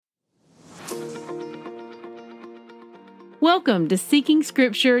Welcome to Seeking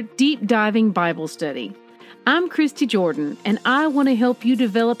Scripture Deep Diving Bible Study. I'm Christy Jordan, and I want to help you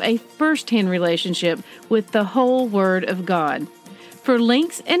develop a first-hand relationship with the whole Word of God. For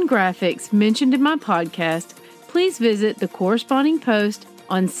links and graphics mentioned in my podcast, please visit the corresponding post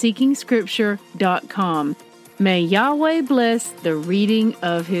on seekingscripture.com. May Yahweh bless the reading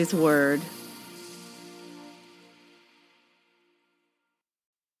of His Word.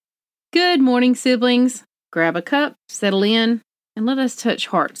 Good morning, siblings. Grab a cup, settle in, and let us touch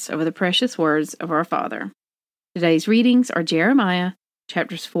hearts over the precious words of our Father. Today's readings are Jeremiah,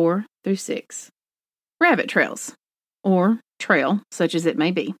 chapters 4 through 6. Rabbit trails, or trail, such as it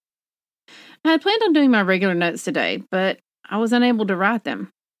may be. I had planned on doing my regular notes today, but I was unable to write them.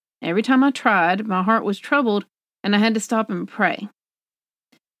 Every time I tried, my heart was troubled, and I had to stop and pray.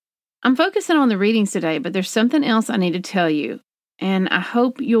 I'm focusing on the readings today, but there's something else I need to tell you, and I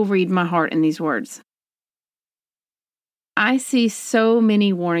hope you'll read my heart in these words. I see so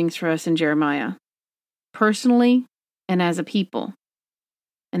many warnings for us in Jeremiah, personally and as a people,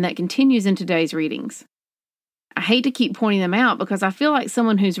 and that continues in today's readings. I hate to keep pointing them out because I feel like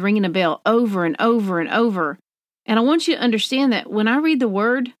someone who's ringing a bell over and over and over, and I want you to understand that when I read the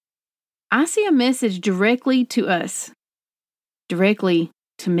Word, I see a message directly to us, directly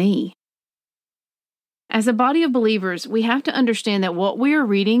to me. As a body of believers, we have to understand that what we are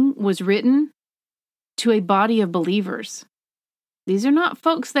reading was written to a body of believers. These are not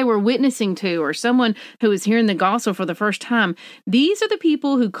folks they were witnessing to or someone who was hearing the gospel for the first time. These are the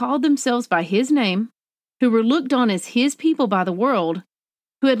people who called themselves by His name, who were looked on as His people by the world,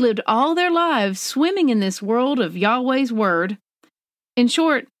 who had lived all their lives swimming in this world of Yahweh's Word. In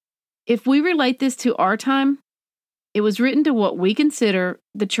short, if we relate this to our time, it was written to what we consider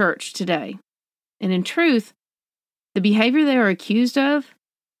the church today. And in truth, the behavior they are accused of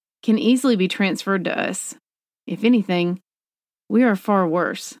can easily be transferred to us. If anything, we are far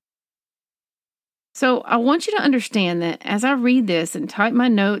worse. So I want you to understand that as I read this and type my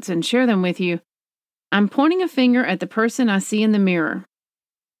notes and share them with you, I'm pointing a finger at the person I see in the mirror.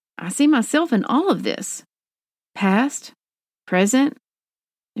 I see myself in all of this, past, present,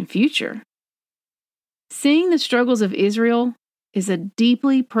 and future. Seeing the struggles of Israel is a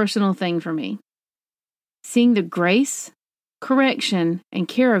deeply personal thing for me. Seeing the grace, correction, and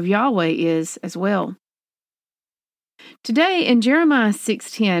care of Yahweh is as well. Today in Jeremiah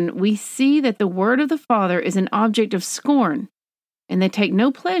 6:10, we see that the word of the Father is an object of scorn, and they take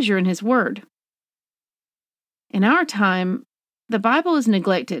no pleasure in His word. In our time, the Bible is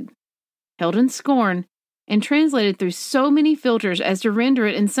neglected, held in scorn, and translated through so many filters as to render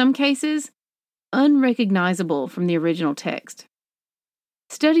it, in some cases, unrecognizable from the original text.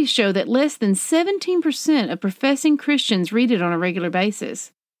 Studies show that less than 17% of professing Christians read it on a regular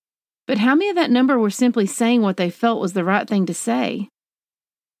basis. But how many of that number were simply saying what they felt was the right thing to say?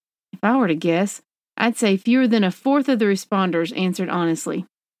 If I were to guess, I'd say fewer than a fourth of the responders answered honestly.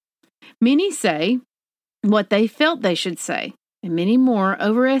 Many say what they felt they should say, and many more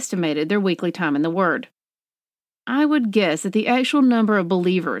overestimated their weekly time in the Word. I would guess that the actual number of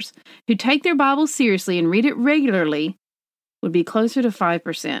believers who take their Bible seriously and read it regularly would be closer to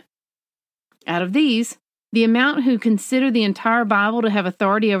 5%. Out of these, the amount who consider the entire Bible to have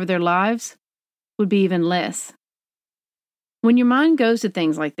authority over their lives would be even less. When your mind goes to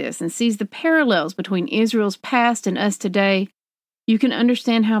things like this and sees the parallels between Israel's past and us today, you can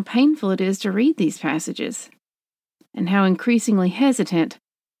understand how painful it is to read these passages, and how increasingly hesitant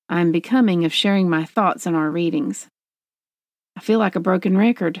I am becoming of sharing my thoughts in our readings. I feel like a broken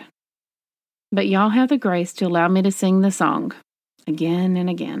record, but y'all have the grace to allow me to sing the song again and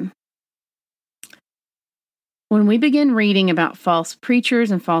again. When we begin reading about false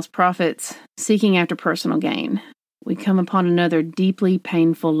preachers and false prophets seeking after personal gain, we come upon another deeply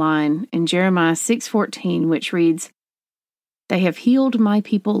painful line in Jeremiah 6:14, which reads, "They have healed my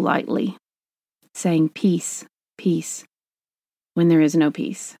people lightly, saying peace, peace, when there is no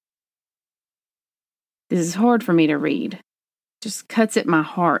peace." This is hard for me to read. It just cuts at my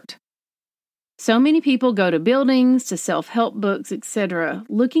heart. So many people go to buildings, to self-help books, etc.,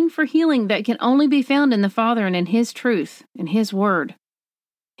 looking for healing that can only be found in the Father and in His truth, in His Word.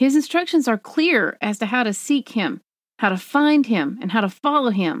 His instructions are clear as to how to seek Him, how to find Him, and how to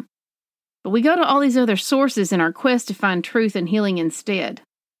follow Him. But we go to all these other sources in our quest to find truth and healing instead.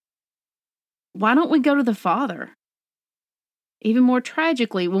 Why don't we go to the Father? Even more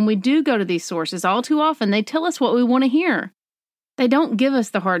tragically, when we do go to these sources, all too often they tell us what we want to hear. They don't give us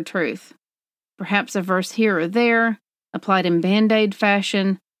the hard truth. Perhaps a verse here or there, applied in Band-Aid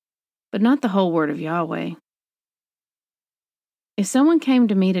fashion, but not the whole word of Yahweh. If someone came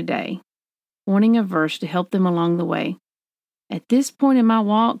to me today, wanting a verse to help them along the way, At this point in my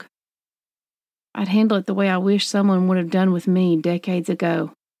walk, I'd handle it the way I wish someone would have done with me decades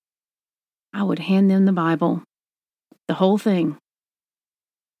ago. I would hand them the Bible, the whole thing.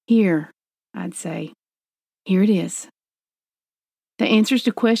 Here, I'd say, here it is. The answers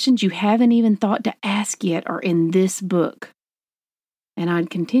to questions you haven't even thought to ask yet are in this book. And I'd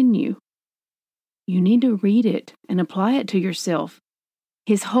continue. You need to read it and apply it to yourself.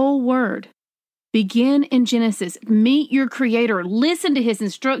 His whole word. Begin in Genesis. Meet your Creator. Listen to His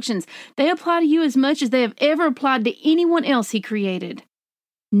instructions. They apply to you as much as they have ever applied to anyone else He created.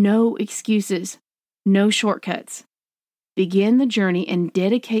 No excuses. No shortcuts. Begin the journey and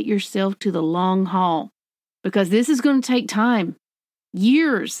dedicate yourself to the long haul, because this is going to take time.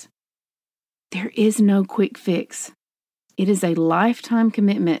 Years. There is no quick fix. It is a lifetime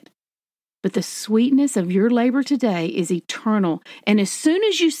commitment. But the sweetness of your labor today is eternal. And as soon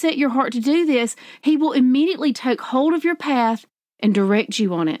as you set your heart to do this, He will immediately take hold of your path and direct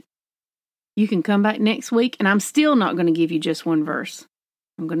you on it. You can come back next week, and I'm still not going to give you just one verse.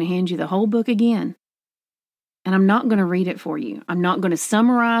 I'm going to hand you the whole book again. And I'm not going to read it for you. I'm not going to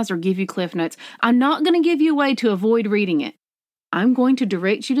summarize or give you cliff notes. I'm not going to give you a way to avoid reading it. I'm going to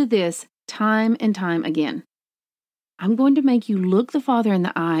direct you to this time and time again. I'm going to make you look the Father in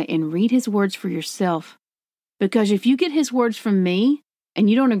the eye and read His words for yourself. Because if you get His words from me and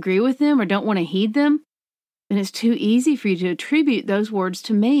you don't agree with them or don't want to heed them, then it's too easy for you to attribute those words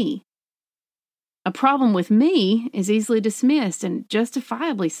to me. A problem with me is easily dismissed, and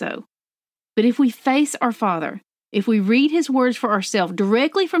justifiably so. But if we face our Father, if we read His words for ourselves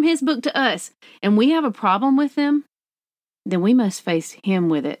directly from His book to us, and we have a problem with them, then we must face Him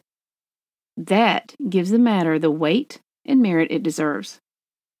with it. That gives the matter the weight and merit it deserves.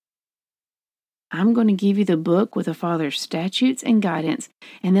 I'm going to give you the book with the Father's statutes and guidance,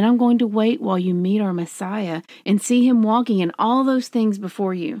 and then I'm going to wait while you meet our Messiah and see Him walking in all those things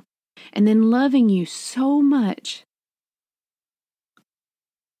before you, and then loving you so much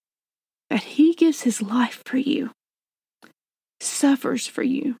that He gives His life for you, suffers for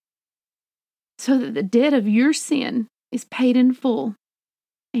you, so that the debt of your sin is paid in full,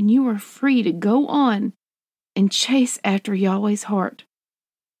 and you are free to go on and chase after Yahweh's heart,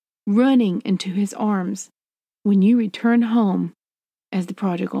 running into His arms when you return home as the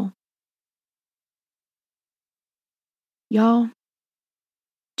prodigal. Y'all,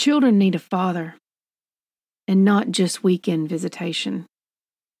 children need a father, and not just weekend visitation.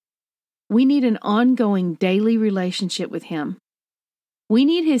 We need an ongoing daily relationship with Him. We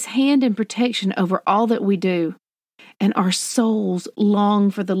need His hand and protection over all that we do, and our souls long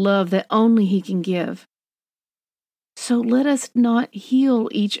for the love that only He can give. So let us not heal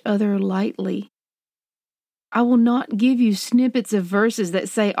each other lightly. I will not give you snippets of verses that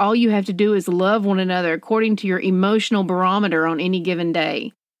say all you have to do is love one another according to your emotional barometer on any given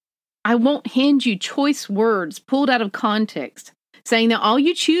day. I won't hand you choice words pulled out of context, saying that all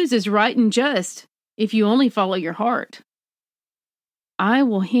you choose is right and just if you only follow your heart. I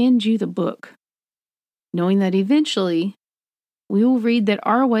will hand you the book, knowing that eventually we will read that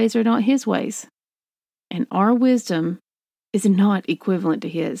our ways are not His ways, and our wisdom is not equivalent to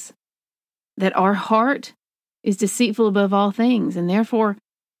His, that our heart is deceitful above all things, and therefore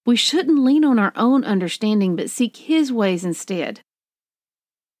we shouldn't lean on our own understanding but seek His ways instead.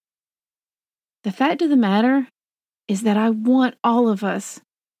 The fact of the matter is that I want all of us,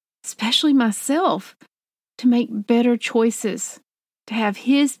 especially myself, to make better choices, to have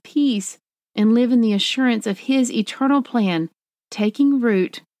His peace and live in the assurance of His eternal plan taking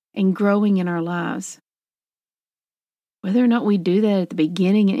root and growing in our lives. Whether or not we do that at the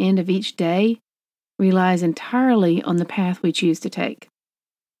beginning and end of each day relies entirely on the path we choose to take.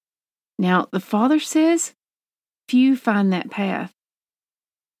 Now, the Father says, few find that path.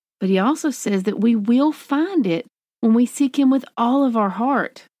 But He also says that we will find it when we seek Him with all of our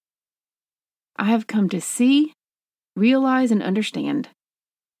heart. I have come to see, realize, and understand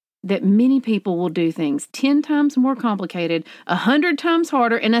that many people will do things 10 times more complicated, 100 times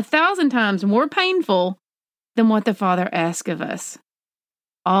harder, and 1,000 times more painful than what the Father asks of us,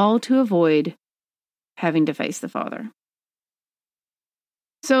 all to avoid having to face the Father.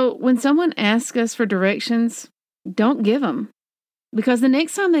 So when someone asks us for directions, don't give them, because the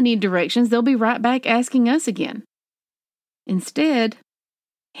next time they need directions, they'll be right back asking us again. Instead,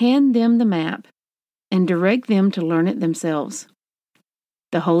 hand them the map and direct them to learn it themselves.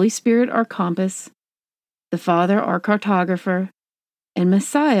 The Holy Spirit our compass, the Father our cartographer, and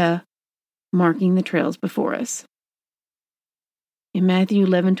Messiah marking the trails before us. In Matthew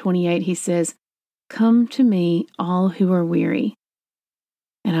 11:28, He says, "Come to me, all who are weary,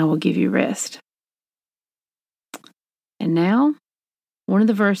 and I will give you rest." And now, one of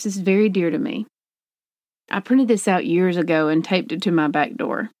the verses very dear to me. I printed this out years ago and taped it to my back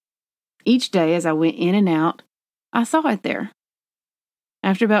door. Each day as I went in and out, I saw it there.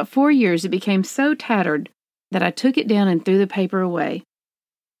 After about 4 years, it became so tattered that I took it down and threw the paper away.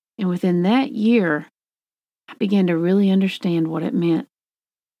 And within that year, I began to really understand what it meant.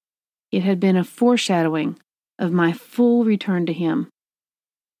 It had been a foreshadowing of my full return to Him.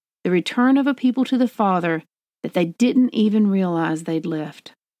 The return of a people to the Father that they didn't even realize they'd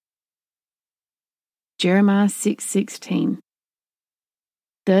left. Jeremiah 6:16.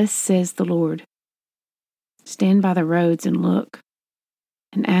 Thus says the Lord, stand by the roads and look,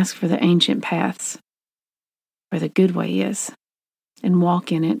 and ask for the ancient paths, where the good way is, and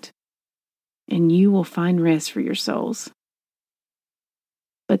walk in it, and you will find rest for your souls.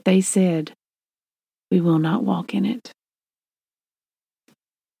 But they said, we will not walk in it.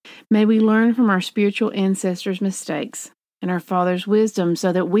 May we learn from our spiritual ancestors' mistakes and our Father's wisdom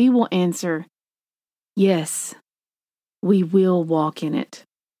so that we will answer, yes, we will walk in it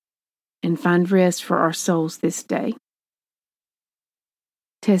and find rest for our souls this day.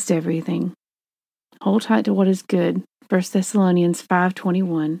 Test everything. Hold tight to what is good. 1 Thessalonians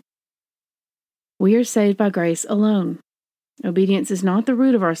 5:21. We are saved by grace alone. Obedience is not the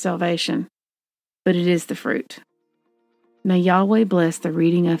root of our salvation, but it is the fruit. May Yahweh bless the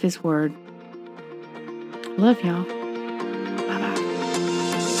reading of His word. Love y'all.